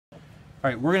All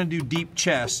right, we're going to do deep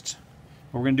chest.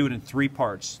 We're going to do it in 3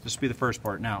 parts. This will be the first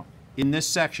part. Now, in this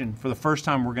section, for the first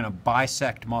time, we're going to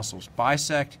bisect muscles.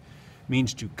 Bisect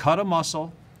means to cut a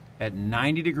muscle at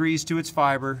 90 degrees to its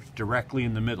fiber directly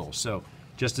in the middle. So,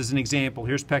 just as an example,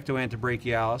 here's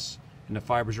pectoantebrachialis, and the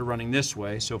fibers are running this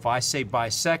way. So if I say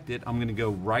bisect it, I'm going to go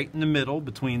right in the middle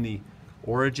between the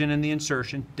origin and the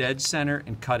insertion, dead center,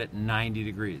 and cut at 90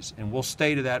 degrees. And we'll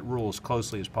stay to that rule as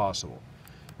closely as possible.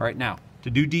 All right, now, to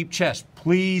do deep chest,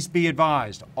 please be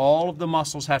advised, all of the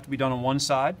muscles have to be done on one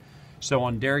side. So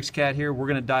on Derek's cat here, we're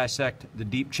going to dissect the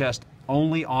deep chest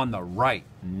only on the right,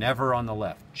 never on the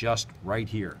left, just right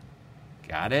here.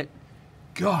 Got it?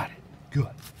 Got it. Good.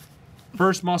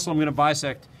 First muscle I'm going to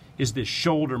bisect is this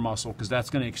shoulder muscle, because that's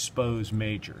going to expose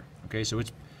major. Okay, so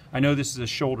I know this is a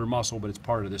shoulder muscle, but it's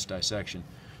part of this dissection.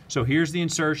 So here's the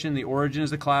insertion. The origin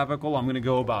is the clavicle. I'm going to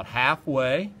go about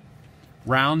halfway,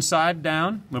 round side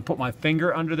down. I'm going to put my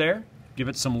finger under there, give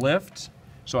it some lift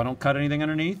so I don't cut anything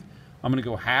underneath. I'm going to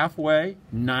go halfway,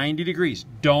 90 degrees.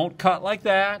 Don't cut like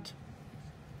that.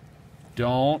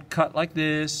 Don't cut like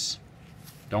this.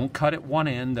 Don't cut at one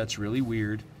end. That's really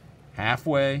weird.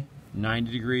 Halfway,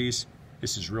 90 degrees.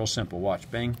 This is real simple. Watch.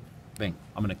 Bing, bing.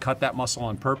 I'm going to cut that muscle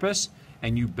on purpose,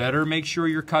 and you better make sure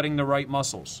you're cutting the right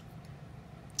muscles.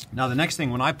 Now, the next thing,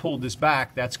 when I pulled this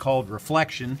back, that's called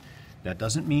reflection. That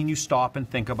doesn't mean you stop and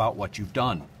think about what you've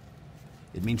done.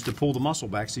 It means to pull the muscle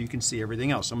back so you can see everything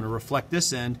else. I'm going to reflect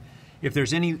this end. If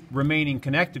there's any remaining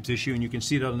connective tissue, and you can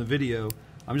see it on the video,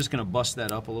 I'm just going to bust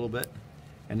that up a little bit,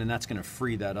 and then that's going to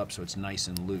free that up so it's nice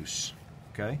and loose.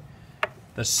 Okay?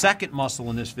 The second muscle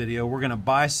in this video, we're going to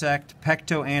bisect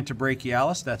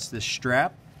pectoantebrachialis. That's this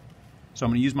strap. So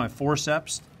I'm going to use my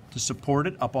forceps to support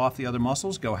it up off the other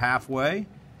muscles. Go halfway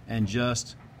and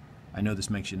just, I know this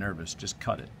makes you nervous, just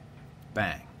cut it.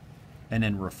 Bang. And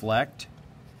then reflect.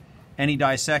 Any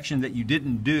dissection that you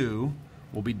didn't do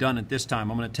will be done at this time.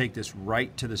 I'm going to take this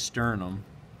right to the sternum.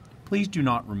 Please do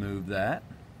not remove that.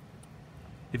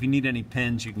 If you need any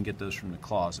pins, you can get those from the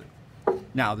closet.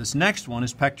 Now, this next one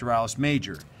is pectoralis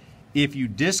major. If you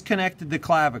disconnected the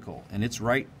clavicle, and it's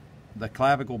right, the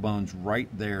clavicle bone's right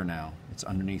there now. It's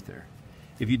underneath there.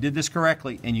 If you did this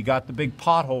correctly and you got the big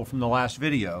pothole from the last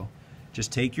video,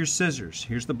 just take your scissors.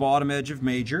 Here's the bottom edge of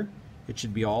major. It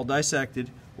should be all dissected.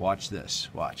 Watch this.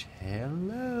 Watch.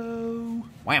 Hello.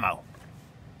 Whammo.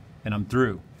 And I'm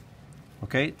through.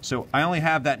 Okay, so I only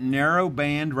have that narrow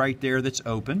band right there that's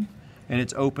open, and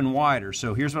it's open wider.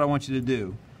 So here's what I want you to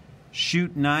do.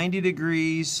 Shoot 90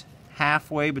 degrees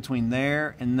halfway between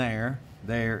there and there,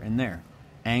 there and there.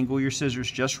 Angle your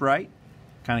scissors just right.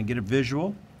 Kind of get a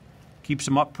visual. Keep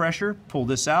some up pressure. Pull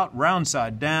this out, round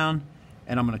side down,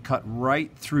 and I'm going to cut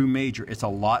right through major. It's a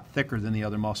lot thicker than the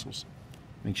other muscles.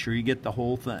 Make sure you get the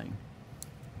whole thing.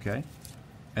 Okay?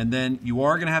 And then you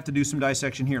are going to have to do some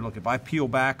dissection here. Look, if I peel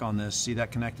back on this, see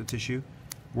that connective tissue?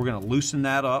 We're going to loosen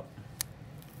that up.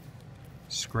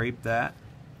 Scrape that.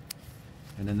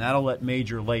 And then that'll let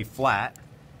major lay flat.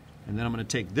 And then I'm going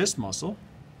to take this muscle.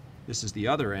 This is the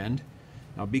other end.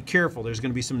 Now be careful, there's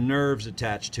going to be some nerves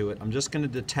attached to it. I'm just going to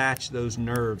detach those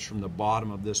nerves from the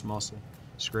bottom of this muscle.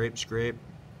 Scrape, scrape.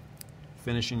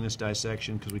 Finishing this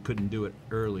dissection because we couldn't do it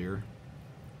earlier.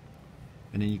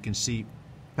 And then you can see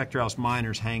pectoralis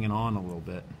minor's hanging on a little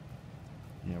bit.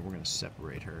 Yeah, we're going to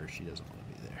separate her. She doesn't want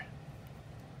to be there.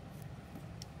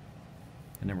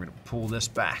 And then we're going to pull this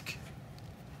back.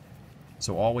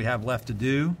 So all we have left to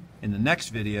do in the next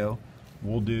video,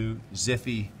 we'll do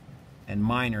Ziffy and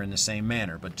minor in the same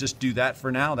manner. But just do that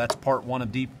for now. That's part 1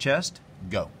 of deep chest.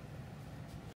 Go.